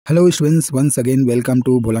Hello students, once again welcome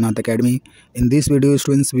to Bholanathacademy. In this video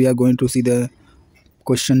students, we are going to see the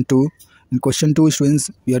question 2. In question 2 students,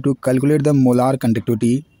 we have to calculate the molar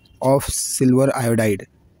conductivity of silver iodide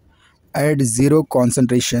at zero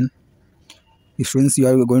concentration. Students, you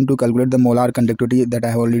are going to calculate the molar conductivity that I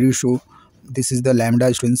have already shown. This is the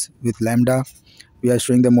lambda students. With lambda we are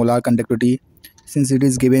showing the molar conductivity. Since it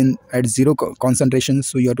is given at zero concentration,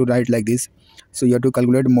 so you have to write like this. So you have to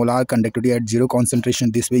calculate molar conductivity at zero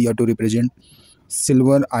concentration. This way you have to represent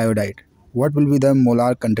silver iodide. What will be the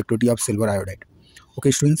molar conductivity of silver iodide?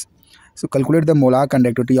 Okay students, so calculate the molar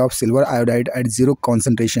conductivity of silver iodide at zero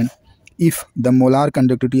concentration if the molar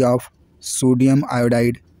conductivity of sodium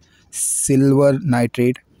iodide, silver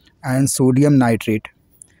nitrate and sodium nitrate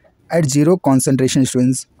at zero concentration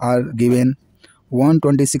students are given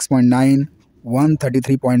 126.9,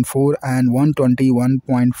 133.4 and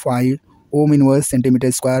 121.5 ohm inverse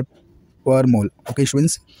centimeter square per mole. Okay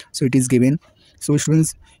students, so it is given. So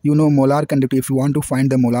students, you know molar conductivity. If you want to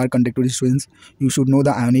find the molar conductivity students, you should know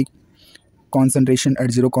the ionic concentration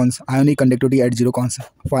at zero ionic conductivity at zero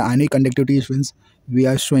for ionic conductivity students, we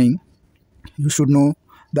are showing you should know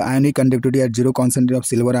the ionic conductivity at zero concentration of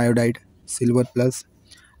silver iodide, silver plus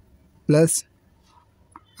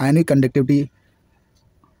ionic conductivity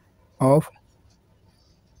of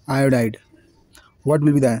iodide. What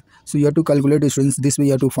will be that? So you have to calculate students. This way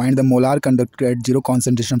you have to find the molar conductivity at zero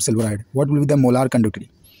concentration of silver iodide. What will be the molar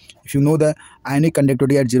conductivity? If you know the ionic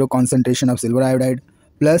conductivity at zero concentration of silver iodide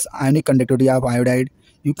plus ionic conductivity of iodide,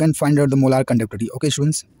 you can find out the molar conductivity. Okay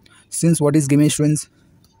students, since what is given students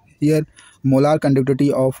here, molar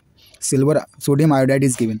conductivity of sodium iodide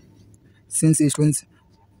is given. Since students,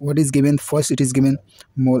 what is given first, it is given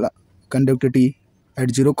molar conductivity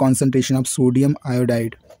at zero concentration of sodium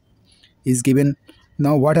iodide is given.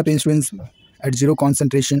 Now what happens students, at zero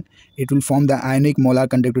concentration it will form the ionic molar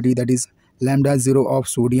conductivity, that is lambda 0 of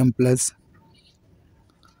sodium plus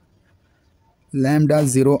lambda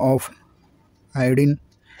 0 of iodine,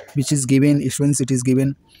 which is given students, it is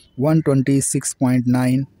given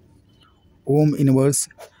 126.9 ohm inverse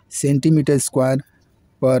centimeter square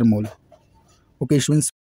per mole. Okay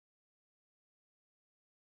students,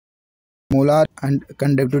 molar and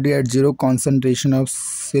conductivity at zero concentration of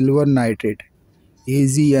silver nitrate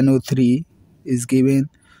AgNO3 is given.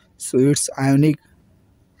 So its ionic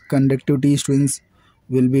conductivity students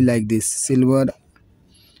will be like this: silver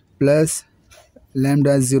plus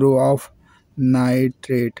lambda 0 of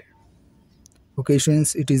nitrate. Okay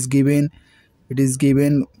students, it is given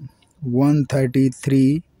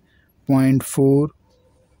 133.4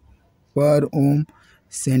 per ohm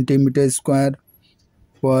centimeter square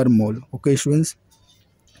per mole. Okay students,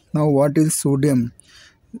 now what is sodium?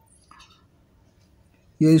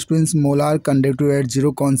 Here students, molar conductivity at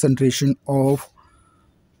zero concentration of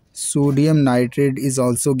sodium nitrate is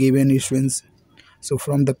also given students. So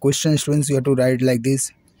from the question students, you have to write like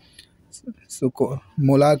this. So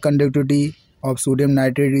molar conductivity of sodium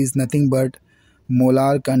nitrate is nothing but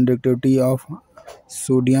molar conductivity of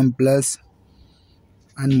sodium plus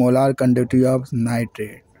and molar conductivity of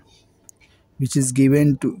nitrate, which is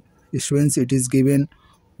given to students, it is given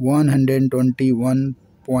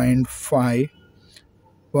 121.5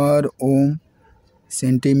 per ohm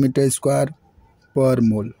centimeter square per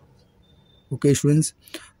mole. Okay students,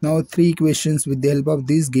 now three equations. With the help of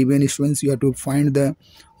these given students, you have to find the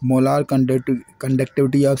molar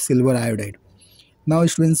conductivity of silver iodide. Now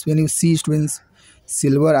students, when you see students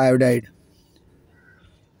silver iodide,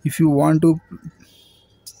 if you want to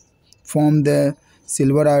form the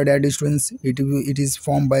silver iodide students, it is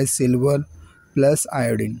formed by silver plus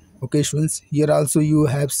iodine. Okay students, here also you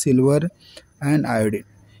have silver and iodine.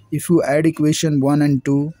 If you add equation 1 and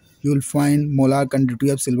 2, you will find molar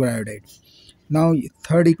conductivity of silver iodide. Now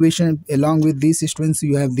third equation, along with these students,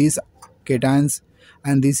 you have these cations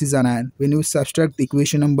and this is anion. When you subtract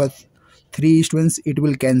equation number 3 students, it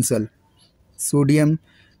will cancel. Sodium,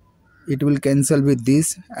 it will cancel with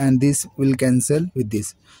this and this will cancel with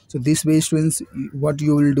this. So this way students, what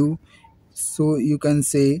you will do, so you can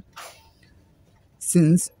say,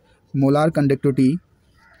 since molar conductivity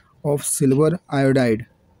of silver iodide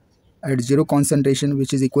at zero concentration,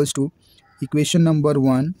 which is equals to equation number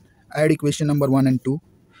 1, add equation number 1 and 2.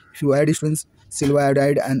 If you add students silver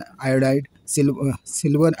iodide and iodide,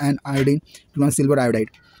 silver and iodine becomes silver iodide.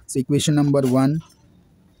 So equation number 1,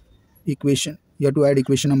 equation you have to add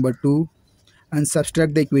equation number 2 and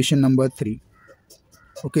subtract the equation number 3.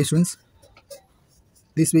 Okay students,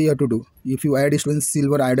 this way you have to do. If you add students,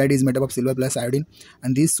 silver iodide is made up of silver plus iodine,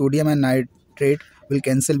 and this sodium and nitrate will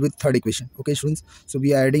cancel with third equation. Okay students, so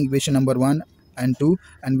we are adding equation number 1 and 2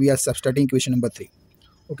 and we are subtracting equation number 3.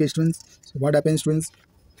 Okay students, so what happens students?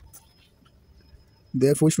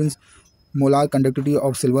 Therefore students, molar conductivity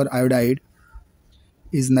of silver iodide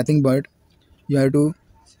is nothing but you have to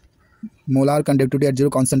molar conductivity at zero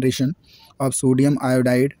concentration of sodium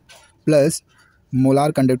iodide plus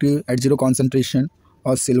molar conductivity at zero concentration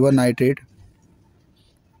of silver nitrate.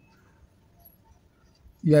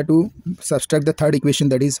 You have to subtract the third equation,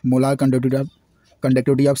 that is molar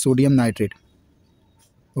conductivity of sodium nitrate.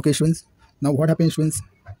 Okay students, now what happens students?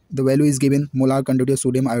 The value is given, molar conductivity of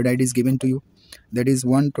sodium iodide is given to you, that is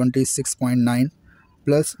 126.9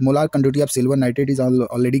 plus molar conductivity of silver nitrate is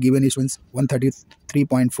already given students,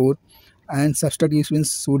 133.4, and subtract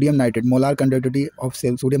students sodium nitrate, molar conductivity of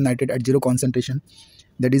sodium nitrate at zero concentration,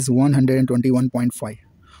 that is 121.5.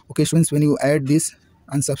 okay students, when you add this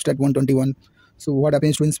and subtract 121, so what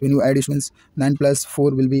happens students? When you add students, 9 plus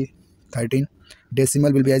 4 will be 13,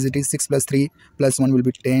 decimal will be as it is, 6 plus 3 plus 1 will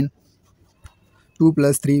be 10, 2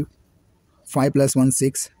 plus 3 5 plus 1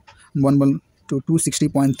 6, 1 will to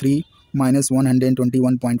 260.3 minus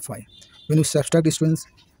 121.5. when you subtract students,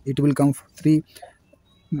 it will come 3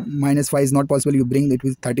 minus 5 is not possible, you bring it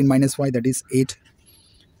with 13 minus 5, that is 8,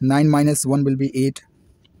 9 minus 1 will be 8,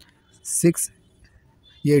 6,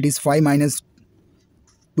 here it is 5 minus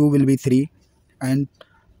 2 will be 3, and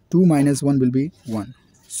 2 minus 1 will be 1.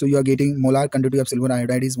 So you are getting molar conductivity of silver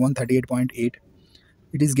iodide is 138.8.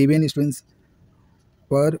 It is given students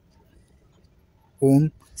per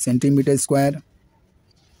ohm, centimeter square,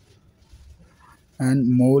 and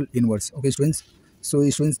mole inverse. Okay students, so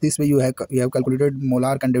students, this way you have calculated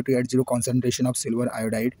molar conductivity at zero concentration of silver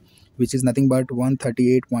iodide, which is nothing but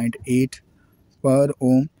 138.8 per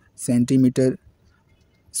ohm centimeter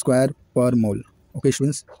square per mole. Okay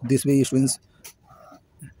students, this way students,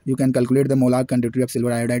 you can calculate the molar conductivity of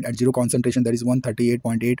silver iodide at zero concentration, that is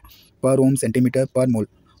 138.8 per ohm centimeter per mole.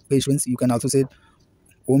 Okay students, you can also say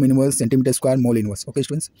ohm inverse, centimeter square, mole inverse. Okay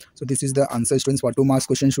students, so this is the answer students for 2 marks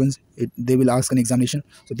question students. They will ask an examination,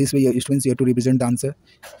 so this way students, you have to represent the answer.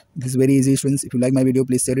 This is very easy students. If you like my video,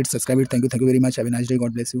 please share it, subscribe it. Thank you very much. Have a nice day.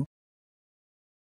 God bless you.